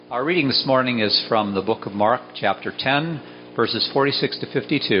Our reading this morning is from the book of Mark, chapter 10, verses 46 to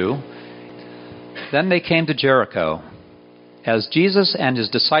 52. Then they came to Jericho. As Jesus and his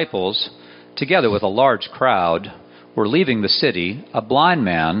disciples, together with a large crowd, were leaving the city, a blind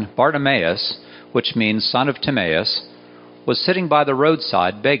man, Bartimaeus, which means son of Timaeus, was sitting by the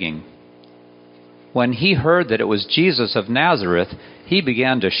roadside begging. When he heard that it was Jesus of Nazareth, he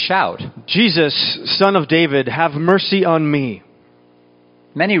began to shout, "Jesus, Son of David, have mercy on me."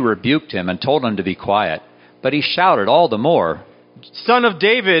 Many rebuked him and told him to be quiet, but he shouted all the more, "Son of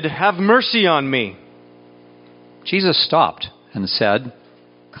David, have mercy on me." Jesus stopped and said,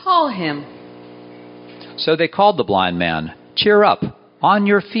 "Call him." So they called the blind man. "Cheer up, on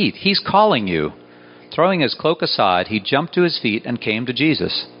your feet, he's calling you." Throwing his cloak aside, he jumped to his feet and came to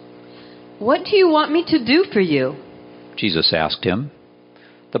Jesus. "What do you want me to do for you?" Jesus asked him.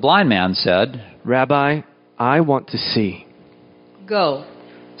 The blind man said, "Rabbi, I want to see." "Go,"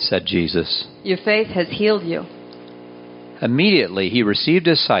 said Jesus. "Your faith has healed you." Immediately he received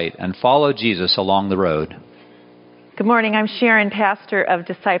his sight and followed Jesus along the road. Good morning. I'm Sharon, pastor of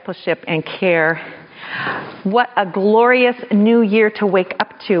Discipleship and Care. What a glorious new year to wake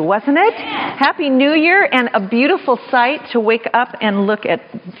up to, wasn't it? Happy New Year, and a beautiful sight to wake up and look at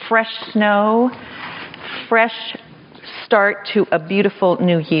fresh snow, fresh start to a beautiful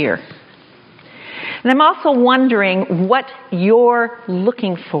new year. And I'm also wondering what you're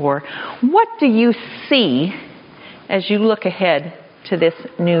looking for. What do you see as you look ahead to this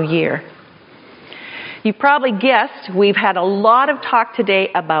new year? You probably guessed we've had a lot of talk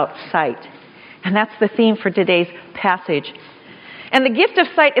today about sight. And that's the theme for today's passage. And the gift of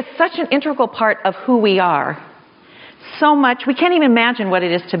sight is such an integral part of who we are. So much, we can't even imagine what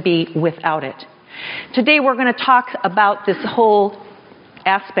it is to be without it. Today we're going to talk about this whole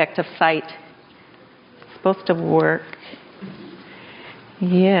aspect of sight. It's supposed to work.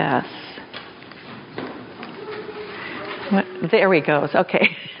 Yes. There we go.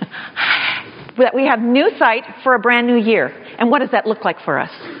 Okay. We have new sight for a brand new year. And what does that look like for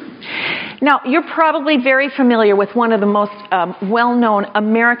us? Now, you're probably very familiar with one of the most well-known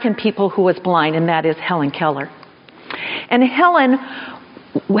American people who was blind, and that is Helen Keller. And Helen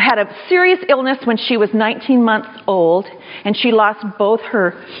had a serious illness when she was 19 months old, and she lost both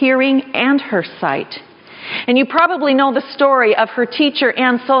her hearing and her sight. And you probably know the story of her teacher,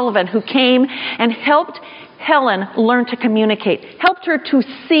 Anne Sullivan, who came and helped Helen learn to communicate, helped her to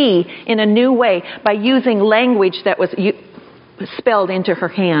see in a new way by using language that was spelled into her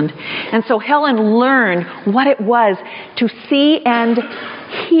hand. And so Helen learned what it was to see and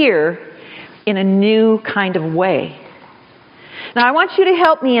hear in a new kind of way. Now I want you to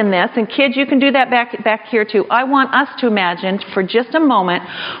help me in this, and kids, you can do that back here too. I want us to imagine for just a moment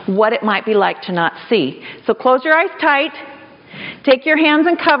what it might be like to not see. So close your eyes tight. Take your hands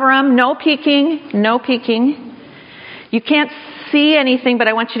and cover them. No peeking. No peeking. You can't see anything, but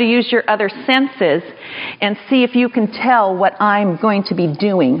I want you to use your other senses and see if you can tell what I'm going to be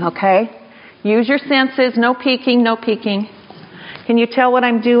doing, okay? Use your senses. No peeking. No peeking. Can you tell what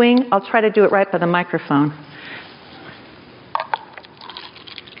I'm doing? I'll try to do it right by the microphone.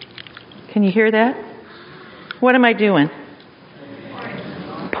 Can you hear that? What am I doing?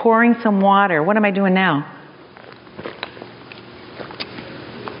 Pouring some water. What am I doing now?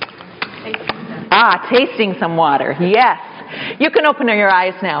 Tasting some water. Yes. You can open your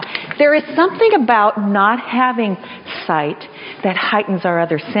eyes now. There is something about not having sight that heightens our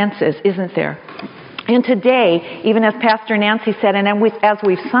other senses, isn't there? And today, even as Pastor Nancy said, and as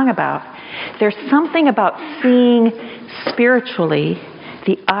we've sung about, there's something about seeing spiritually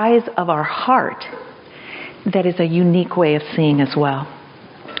the eyes of our heart that is a unique way of seeing as well.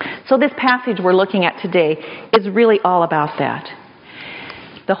 So this passage we're looking at today is really all about that.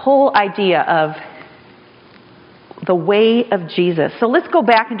 The whole idea of the way of Jesus. So let's go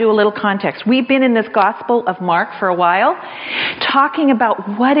back and do a little context. We've been in this Gospel of Mark for a while, talking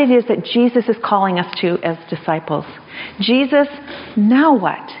about what it is that Jesus is calling us to as disciples. Jesus, now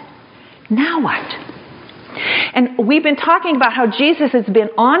what? Now what? And we've been talking about how Jesus has been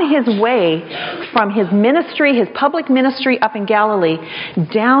on his way from his ministry, his public ministry up in Galilee,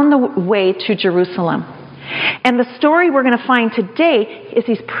 down the way to Jerusalem. And the story we're going to find today is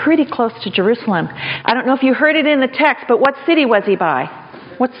he's pretty close to Jerusalem. I don't know if you heard it in the text, but what city was he by?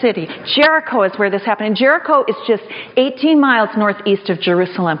 What city? Jericho is where this happened. And Jericho is just 18 miles northeast of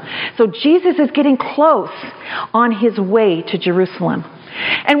Jerusalem. So Jesus is getting close on his way to Jerusalem.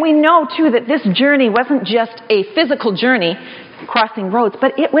 And we know, too, that this journey wasn't just a physical journey crossing roads,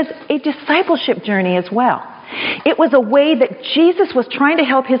 but it was a discipleship journey as well. It was a way that Jesus was trying to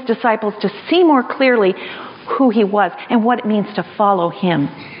help his disciples to see more clearly who he was and what it means to follow him.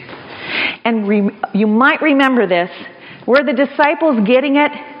 And you might remember this. Were the disciples getting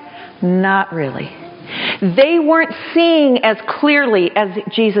it? Not really. They weren't seeing as clearly as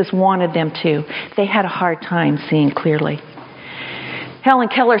Jesus wanted them to. They had a hard time seeing clearly. Helen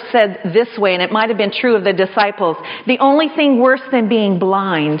Keller said this way, and it might have been true of the disciples: the only thing worse than being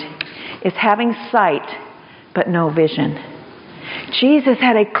blind is having sight but no vision. Jesus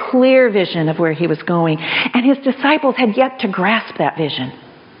had a clear vision of where he was going, and his disciples had yet to grasp that vision.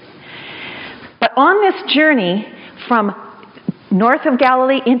 But on this journey from north of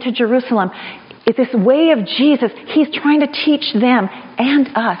Galilee into Jerusalem, it's this way of Jesus. He's trying to teach them and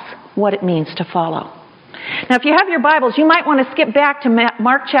us what it means to follow. Now, if you have your Bibles, you might want to skip back to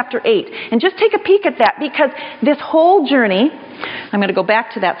Mark chapter 8 and just take a peek at that, because this whole journey, I'm going to go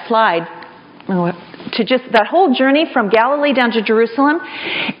back to that slide, to just that whole journey from Galilee down to Jerusalem,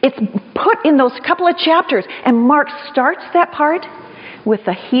 it's put in those couple of chapters, and Mark starts that part with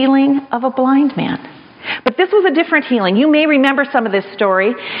the healing of a blind man. But this was a different healing. You may remember some of this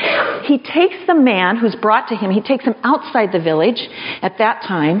story. He takes the man who's brought to him, he takes him outside the village at that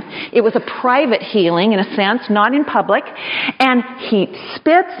time. It was a private healing, in a sense, not in public. And he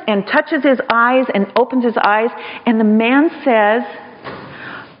spits and touches his eyes and opens his eyes. And the man says,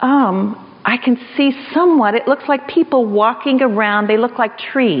 I can see somewhat. It looks like people walking around. They look like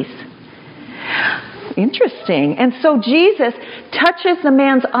trees. Interesting. And so Jesus touches the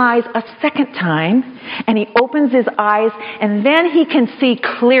man's eyes a second time, and he opens his eyes, and then he can see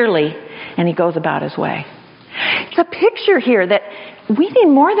clearly, and he goes about his way. It's a picture here that we need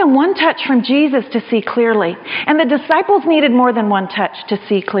more than one touch from Jesus to see clearly. And the disciples needed more than one touch to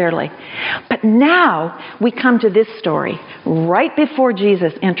see clearly. But now we come to this story right before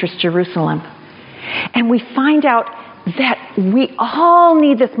Jesus enters Jerusalem. And we find out that we all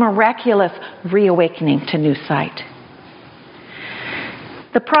need this miraculous reawakening to new sight.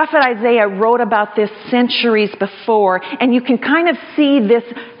 The prophet Isaiah wrote about this centuries before, and you can kind of see this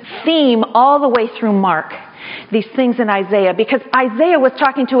theme all the way through Mark. These things in Isaiah, because Isaiah was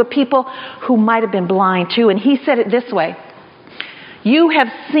talking to a people who might have been blind too, and he said it this way: you have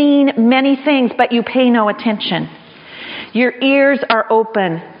seen many things, but you pay no attention. Your ears are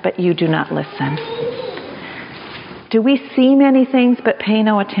open, but you do not listen. Do we see many things but pay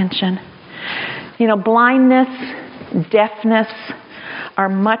no attention? You know, blindness, deafness are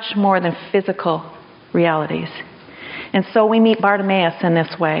much more than physical realities. And so we meet Bartimaeus in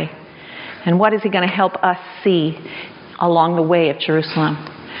this way. And what is he going to help us see along the way of Jerusalem?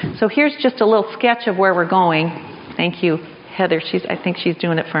 So here's just a little sketch of where we're going. Thank you, Heather. I think she's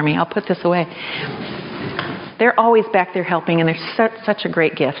doing it for me. I'll put this away. They're always back there helping, and they're such a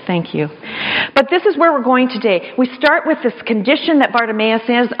great gift. Thank you. But this is where we're going today. We start with this condition that Bartimaeus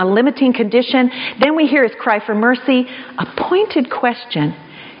is, a limiting condition. Then we hear his cry for mercy, a pointed question,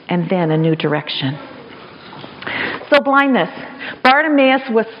 and then a new direction. So blindness. Bartimaeus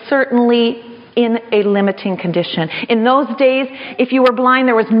was certainly in a limiting condition. In those days, if you were blind,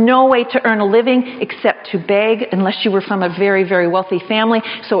 there was no way to earn a living except to beg, unless you were from a very, very wealthy family.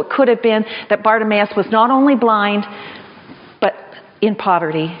 So it could have been that Bartimaeus was not only blind, but in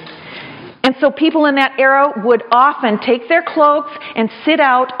poverty. And so people in that era would often take their cloaks and sit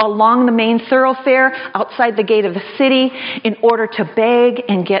out along the main thoroughfare outside the gate of the city in order to beg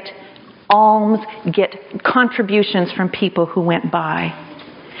and get alms, get contributions from people who went by.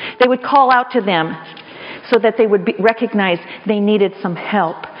 They would call out to them so that they would recognize they needed some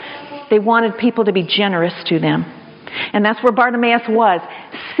help. They wanted people to be generous to them. And that's where Bartimaeus was,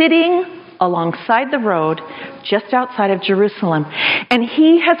 sitting alongside the road just outside of Jerusalem. And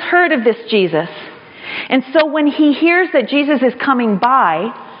he has heard of this Jesus. And so when he hears that Jesus is coming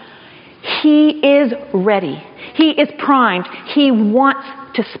by, he is ready. He is primed. He wants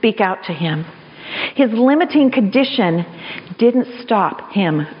to speak out to him. His limiting condition didn't stop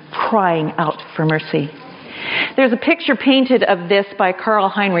him crying out for mercy. There's a picture painted of this by Karl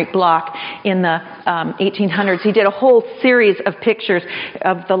Heinrich Bloch in the 1800s. He did a whole series of pictures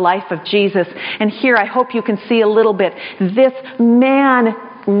of the life of Jesus. And here I hope you can see a little bit. This man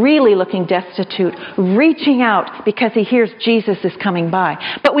really looking destitute, reaching out because he hears Jesus is coming by.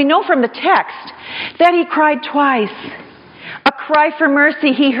 But we know from the text that he cried twice. A cry for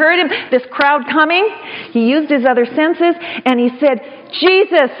mercy. He heard him, this crowd coming. He used his other senses and he said,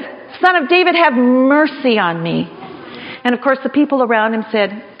 Jesus, Son of David, have mercy on me. And of course the people around him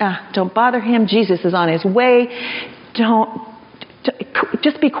said, don't bother him. Jesus is on his way.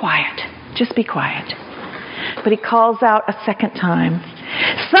 Just be quiet. Just be quiet. But he calls out a second time.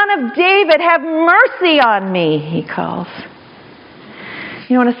 Son of David, have mercy on me, he calls.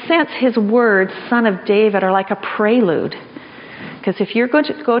 You know, in a sense, his words, Son of David, are like a prelude Because if you're going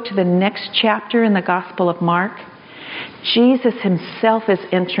to go to the next chapter in the Gospel of Mark, Jesus himself is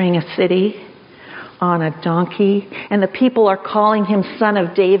entering a city on a donkey, and the people are calling him Son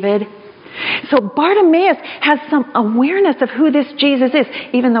of David. So Bartimaeus has some awareness of who this Jesus is,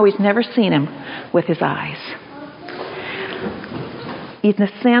 even though he's never seen him with his eyes. In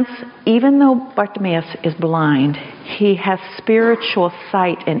a sense, even though Bartimaeus is blind, he has spiritual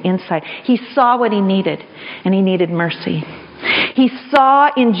sight and insight. He saw what he needed, and he needed mercy. He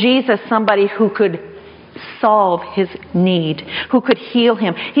saw in Jesus somebody who could solve his need, who could heal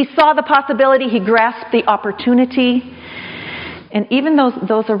him. He saw the possibility. He grasped the opportunity. And even though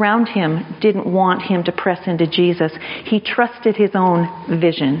those around him didn't want him to press into Jesus, he trusted his own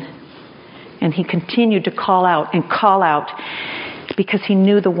vision. And he continued to call out because he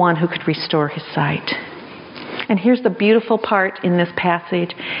knew the one who could restore his sight. And here's the beautiful part in this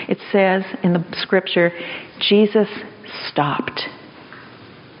passage. It says in the scripture, Jesus stopped.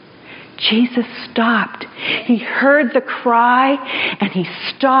 Jesus stopped. He heard the cry and he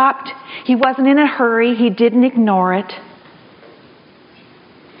stopped. He wasn't in a hurry. He didn't ignore it.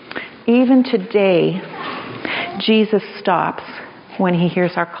 Even today, Jesus stops when he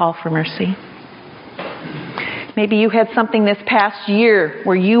hears our call for mercy. Maybe you had something this past year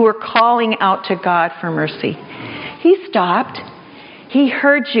where you were calling out to God for mercy. He stopped. He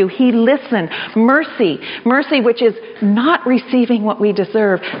heard you. He listened. Mercy. Mercy, which is not receiving what we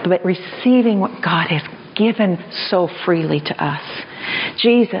deserve, but receiving what God has given so freely to us.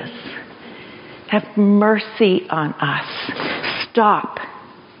 Jesus, have mercy on us. Stop.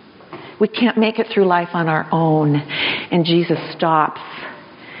 We can't make it through life on our own. And Jesus stops.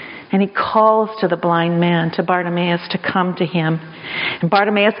 And he calls to the blind man, to Bartimaeus, to come to him. And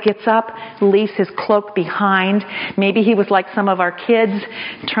Bartimaeus gets up, leaves his cloak behind. Maybe he was like some of our kids,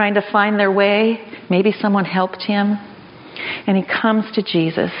 trying to find their way. Maybe someone helped him. And he comes to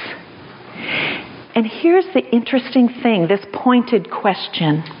Jesus. And here's the interesting thing, this pointed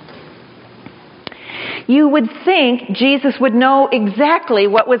question. You would think Jesus would know exactly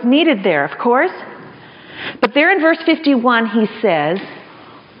what was needed there, of course. But there in verse 51, he says,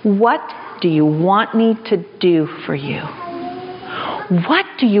 "What do you want me to do for you?" What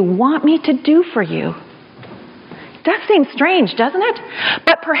do you want me to do for you? Does seem strange, doesn't it?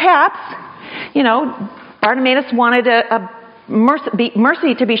 But perhaps, Bartimaeus wanted a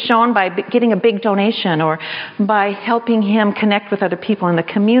mercy to be shown by getting a big donation or by helping him connect with other people in the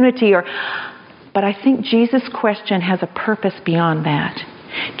community. But I think Jesus' question has a purpose beyond that.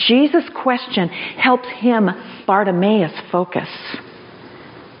 Jesus' question helps him, Bartimaeus, focus.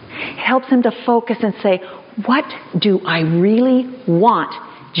 Helps him to focus and say, what do I really want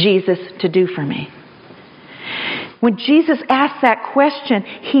Jesus to do for me? When Jesus asks that question,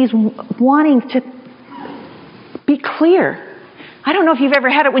 he's wanting to be clear. I don't know if you've ever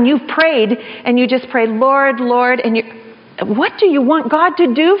had it when you've prayed and you just pray, Lord, Lord, and what do you want God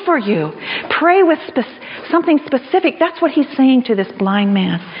to do for you? Pray with something specific. That's what he's saying to this blind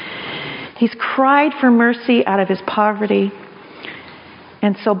man. He's cried for mercy out of his poverty.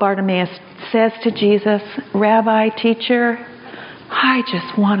 And so Bartimaeus says to Jesus, Rabbi, teacher, I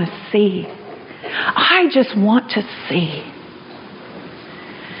just want to see. I just want to see.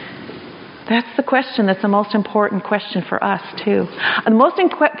 That's the question that's the most important question for us, too. The most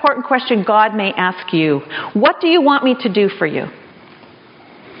important question God may ask you, what do you want me to do for you?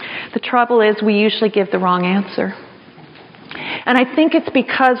 The trouble is we usually give the wrong answer. And I think it's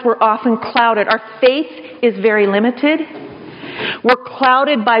because we're often clouded. Our faith is very limited. We're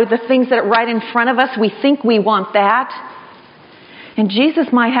clouded by the things that are right in front of us. We think we want that. And Jesus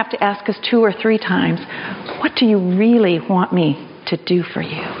might have to ask us 2 or 3 times, what do you really want me to do for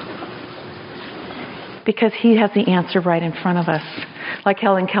you? Because he has the answer right in front of us. Like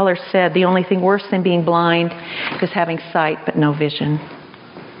Helen Keller said, the only thing worse than being blind is having sight but no vision.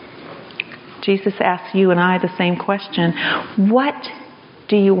 Jesus asks you and I the same question. What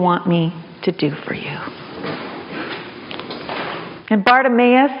do you want me to do for you? And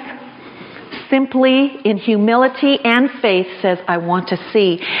Bartimaeus, simply in humility and faith, says, I want to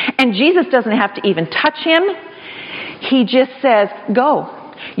see. And Jesus doesn't have to even touch him. He just says,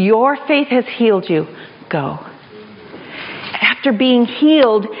 go. Your faith has healed you. Go. After being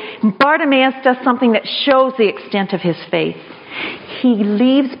healed, Bartimaeus does something that shows the extent of his faith. He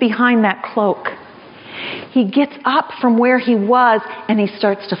leaves behind that cloak. He gets up from where he was and he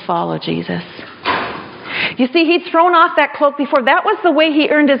starts to follow Jesus. You see, he'd thrown off that cloak before. That was the way he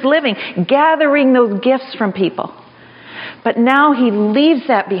earned his living, gathering those gifts from people. But now he leaves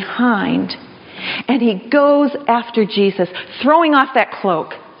that behind and he goes after Jesus, throwing off that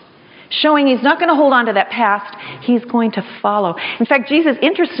cloak. showing he's not going to hold on to that past. He's going to follow. In fact, Jesus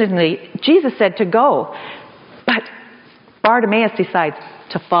said to go, but Bartimaeus decides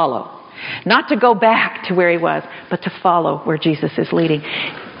to follow. Not to go back to where he was, but to follow where Jesus is leading.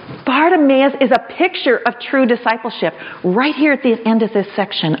 Bartimaeus is a picture of true discipleship right here at the end of this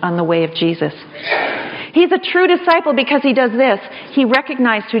section on the way of Jesus. He's a true disciple because he does this. He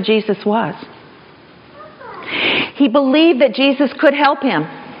recognized who Jesus was. He believed that Jesus could help him.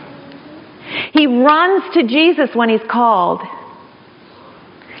 He runs to Jesus when he's called.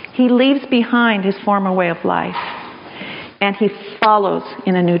 He leaves behind his former way of life. And he follows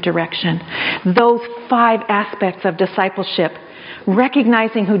in a new direction. Those 5 aspects of discipleship: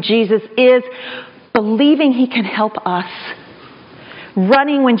 recognizing who Jesus is, believing he can help us,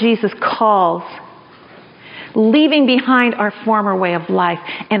 running when Jesus calls, leaving behind our former way of life,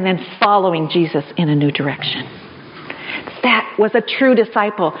 and then following Jesus in a new direction. That was a true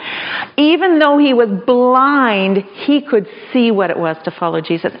disciple. Even though he was blind, he could see what it was to follow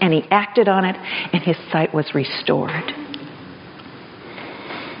Jesus, and he acted on it, and his sight was restored.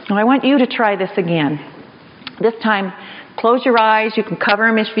 Now, I want you to try this again. This time, close your eyes. You can cover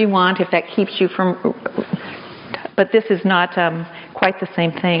them if you want, if that keeps you from... But this is not quite the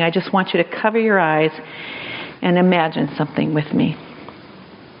same thing. I just want you to cover your eyes and imagine something with me.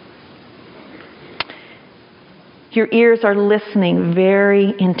 Your ears are listening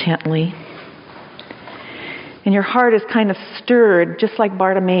very intently. And your heart is kind of stirred, just like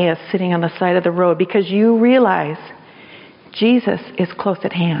Bartimaeus sitting on the side of the road, because you realize Jesus is close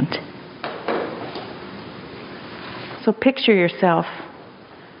at hand. So picture yourself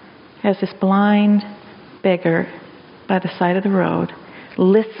as this blind beggar by the side of the road,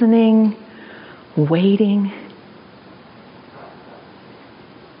 listening, waiting.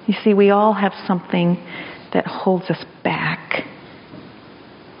 You see, we all have something that holds us back.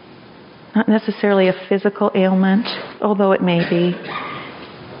 Not necessarily a physical ailment, although it may be.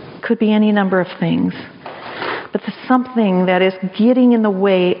 Could be any number of things. But there's something that is getting in the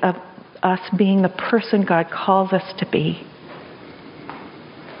way of us being the person God calls us to be.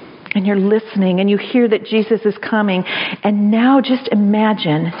 And you're listening and you hear that Jesus is coming. And now just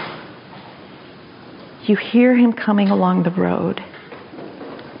imagine you hear him coming along the road.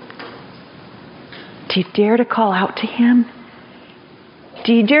 Do you dare to call out to him?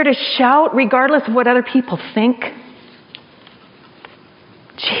 Do you dare to shout regardless of what other people think?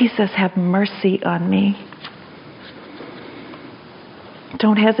 Jesus, have mercy on me.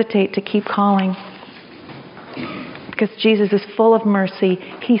 Don't hesitate to keep calling. Because Jesus is full of mercy.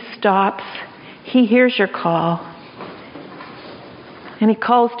 He stops. He hears your call. And he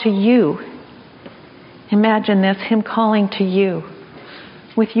calls to you. Imagine this, him calling to you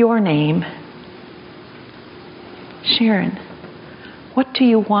with your name. Sharon, what do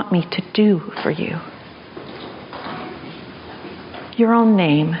you want me to do for you? Your own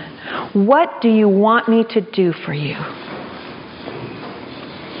name. What do you want me to do for you?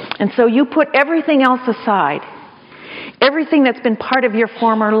 And so you put everything else aside. Everything that's been part of your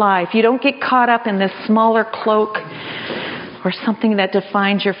former life. You don't get caught up in this smaller cloak or something that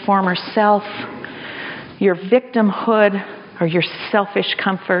defines your former self, your victimhood, or your selfish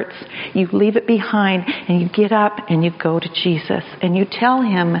comforts. You leave it behind and you get up and you go to Jesus and you tell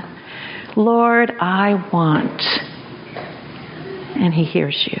him, Lord, I want. And he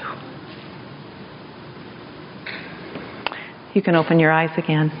hears you. You can open your eyes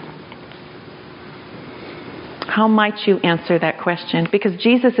again. How might you answer that question? Because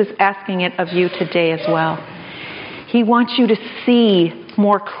Jesus is asking it of you today as well. He wants you to see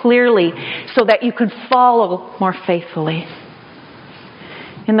more clearly so that you can follow more faithfully.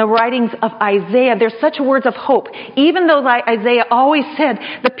 In the writings of Isaiah, there's such words of hope. Even though Isaiah always said,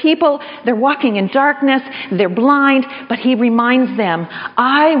 the people, they're walking in darkness, they're blind, but he reminds them,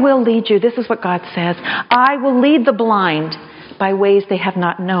 I will lead you. This is what God says. I will lead the blind by ways they have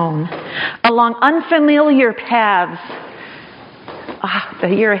not known, along unfamiliar paths. The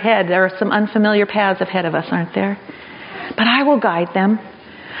year ahead, there are some unfamiliar paths ahead of us, aren't there? But I will guide them.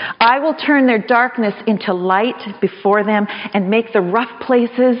 I will turn their darkness into light before them and make the rough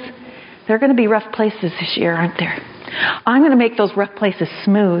places. There are going to be rough places this year, aren't there? I'm going to make those rough places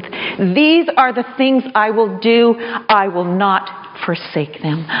smooth. These are the things I will do. I will not forsake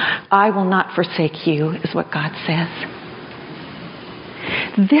them. I will not forsake you, is what God says.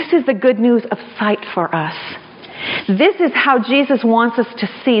 This is the good news of sight for us. This is how Jesus wants us to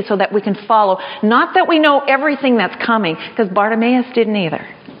see so that we can follow. Not that we know everything that's coming, because Bartimaeus didn't either.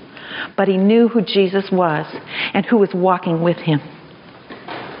 But he knew who Jesus was and who was walking with him.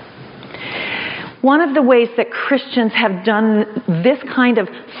 One of the ways that Christians have done this kind of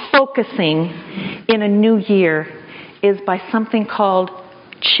focusing in a new year is by something called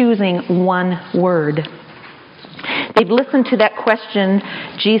choosing one word. They've listened to that question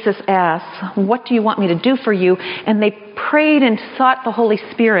Jesus asked, what do you want me to do for you? And they prayed and sought the Holy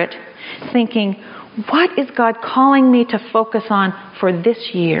Spirit, thinking, what is God calling me to focus on for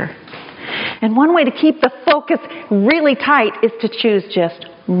this year? And one way to keep the focus really tight is to choose just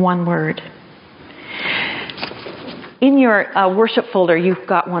one word. In your worship folder, you've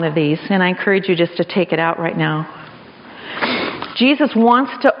got one of these, and I encourage you just to take it out right now. Jesus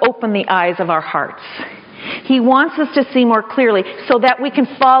wants to open the eyes of our hearts. He wants us to see more clearly so that we can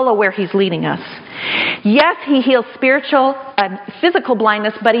follow where He's leading us. Yes, He heals spiritual and physical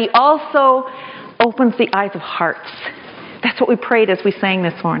blindness, but He also opens the eyes of hearts. That's what we prayed as we sang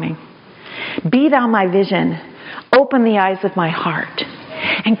this morning. Be thou my vision. Open the eyes of my heart.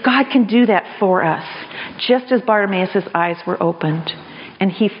 And God can do that for us, just as Bartimaeus' eyes were opened,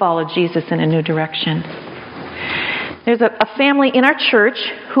 and he followed Jesus in a new direction. There's a family in our church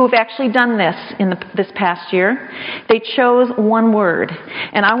who have actually done this this past year. They chose one word,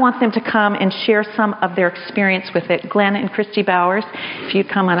 and I want them to come and share some of their experience with it. Glenn and Christy Bowers, if you'd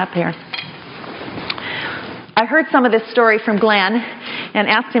come on up here. I heard some of this story from Glenn and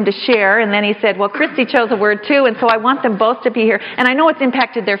asked him to share, and then he said, well, Christy chose a word too, and so I want them both to be here. And I know it's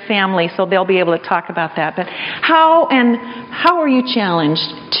impacted their family, so they'll be able to talk about that. But how are you challenged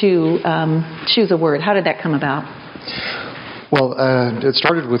to choose a word? How did that come about? Well, it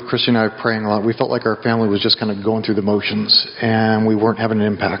started with Christy and I praying a lot. We felt like our family was just kind of going through the motions, and we weren't having an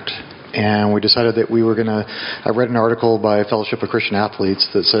impact. And we decided that we were going to... I read an article by Fellowship of Christian Athletes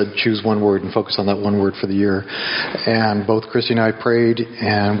that said, choose one word and focus on that one word for the year. And both Christy and I prayed,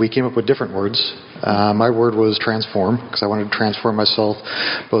 and we came up with different words. My word was transform, because I wanted to transform myself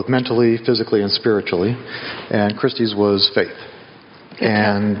both mentally, physically, and spiritually. And Christy's was faith.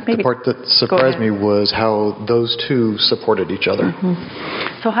 And the part that surprised me was how those two supported each other.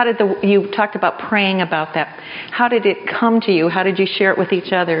 Mm-hmm. So how did you talked about praying about that. How did it come to you? How did you share it with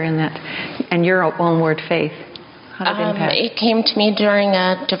each other in that, and your own word, faith? How did it impact? It came to me during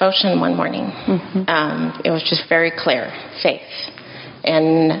a devotion one morning. Mm-hmm. It was just very clear, faith.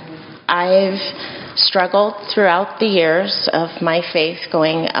 And I've struggled throughout the years of my faith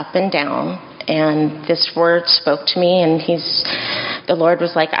going up and down. And this word spoke to me, and the Lord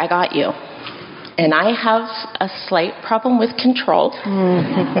was like, I got you. And I have a slight problem with control.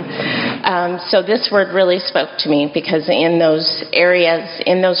 So this word really spoke to me, because in those areas,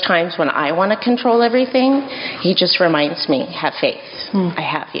 in those times when I want to control everything, He just reminds me, have faith. I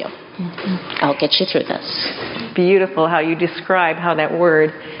have you. I'll get you through this. Beautiful how you describe how that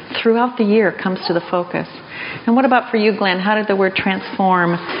word throughout the year comes to the focus. And what about for you, Glenn? How did the word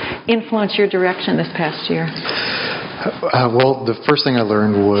transform influence your direction this past year? Well, the first thing I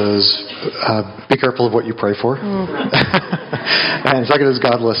learned was be careful of what you pray for. And second is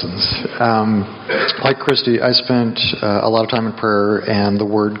God listens. Like Christy, I spent a lot of time in prayer, and the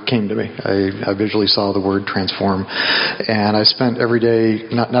word came to me. I visually saw the word transform. And I spent every day,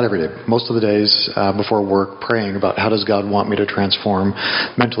 not every day, most of the days before work praying about how does God want me to transform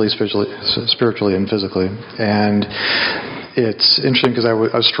mentally, spiritually, and physically. And it's interesting because I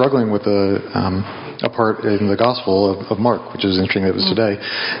was struggling with a part in the Gospel of Mark, which is interesting that it was today,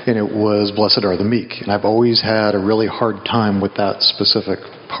 and it was blessed are the meek. And I've always had a really hard time with that specific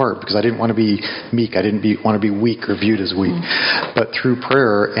part because I didn't want to be meek. I didn't want to be weak or viewed as weak. But through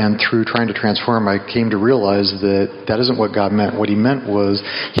prayer and through trying to transform, I came to realize that isn't what God meant. What He meant was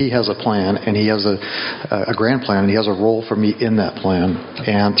He has a plan, and He has a grand plan, and He has a role for me in that plan.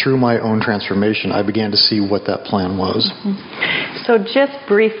 And through my own transformation, I began to see what that plan was. So just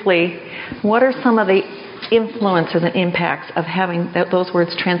briefly, what are some of the influences and impacts of having those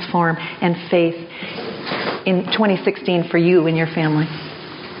words transform and faith in 2016 for you and your family?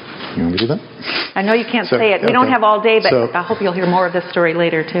 You want me to do that? I know you can't say it. We don't have all day, but I hope you'll hear more of this story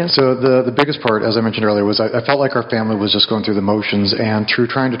later, too. So the biggest part, as I mentioned earlier, was I felt like our family was just going through the motions, and through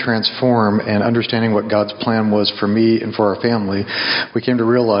trying to transform and understanding what God's plan was for me and for our family, we came to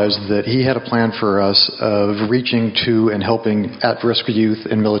realize that He had a plan for us of reaching to and helping at-risk youth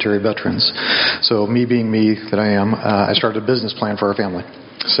and military veterans. So me being me that I am, I started a business plan for our family.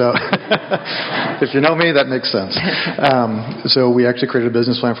 So if you know me, that makes sense. So we actually created a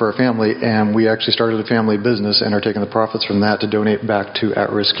business plan for our family, and we actually started a family business and are taking the profits from that to donate back to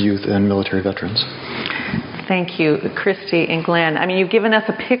at-risk youth and military veterans. Thank you, Christy and Glenn. I mean, you've given us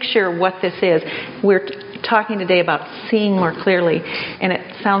a picture of what this is. We're talking today about seeing more clearly, and it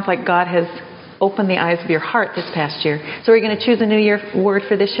sounds like God has opened the eyes of your heart this past year. So are you going to choose a New Year word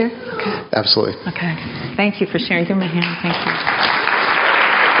for this year? Okay. Absolutely. Okay. Thank you for sharing. Give me a hand. Thank you.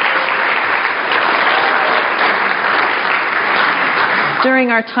 During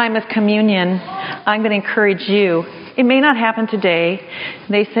our time of communion, I'm going to encourage you. It may not happen today.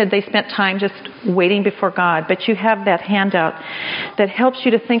 They said they spent time just waiting before God, but you have that handout that helps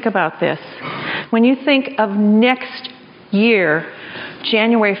you to think about this. When you think of next year,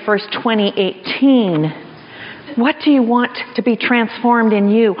 January 1st, 2018, what do you want to be transformed in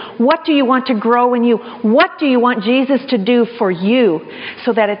you? What do you want to grow in you? What do you want Jesus to do for you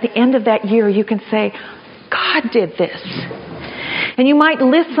so that at the end of that year you can say, God did this. And you might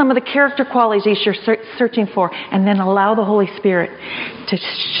list some of the character qualities you're searching for and then allow the Holy Spirit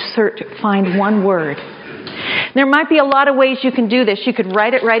to find one word. There might be a lot of ways you can do this. You could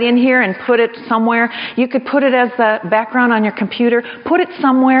write it right in here and put it somewhere. You could put it as the background on your computer. Put it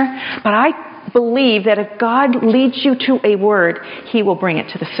somewhere. But I believe that if God leads you to a word, He will bring it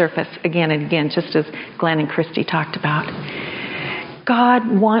to the surface again and again, just as Glenn and Christy talked about.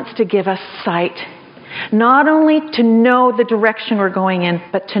 God wants to give us sight. Not only to know the direction we're going in,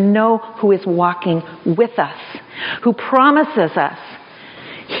 but to know who is walking with us, who promises us.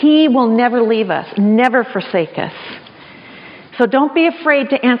 He will never leave us, never forsake us. So don't be afraid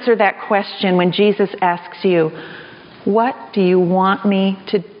to answer that question when Jesus asks you, what do you want me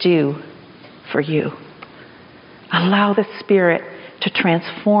to do for you? Allow the Spirit to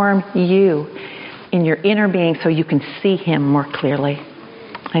transform you in your inner being so you can see Him more clearly.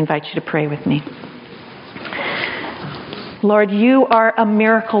 I invite you to pray with me. Lord, you are a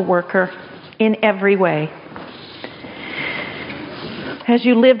miracle worker in every way. As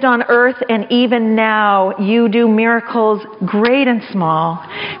you lived on earth and even now, you do miracles great and small.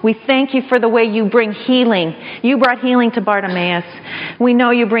 We thank you for the way you bring healing. You brought healing to Bartimaeus. We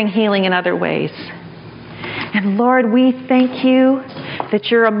know you bring healing in other ways. And Lord, we thank you that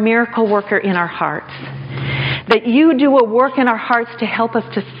you're a miracle worker in our hearts. That you do a work in our hearts to help us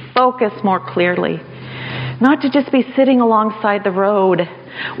to focus more clearly. Not to just be sitting alongside the road,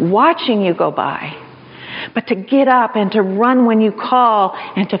 watching you go by, but to get up and to run when you call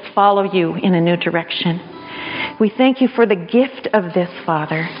and to follow you in a new direction. We thank you for the gift of this,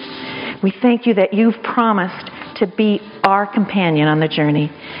 Father. We thank you that you've promised to be our companion on the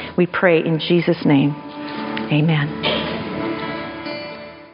journey. We pray in Jesus' name. Amen.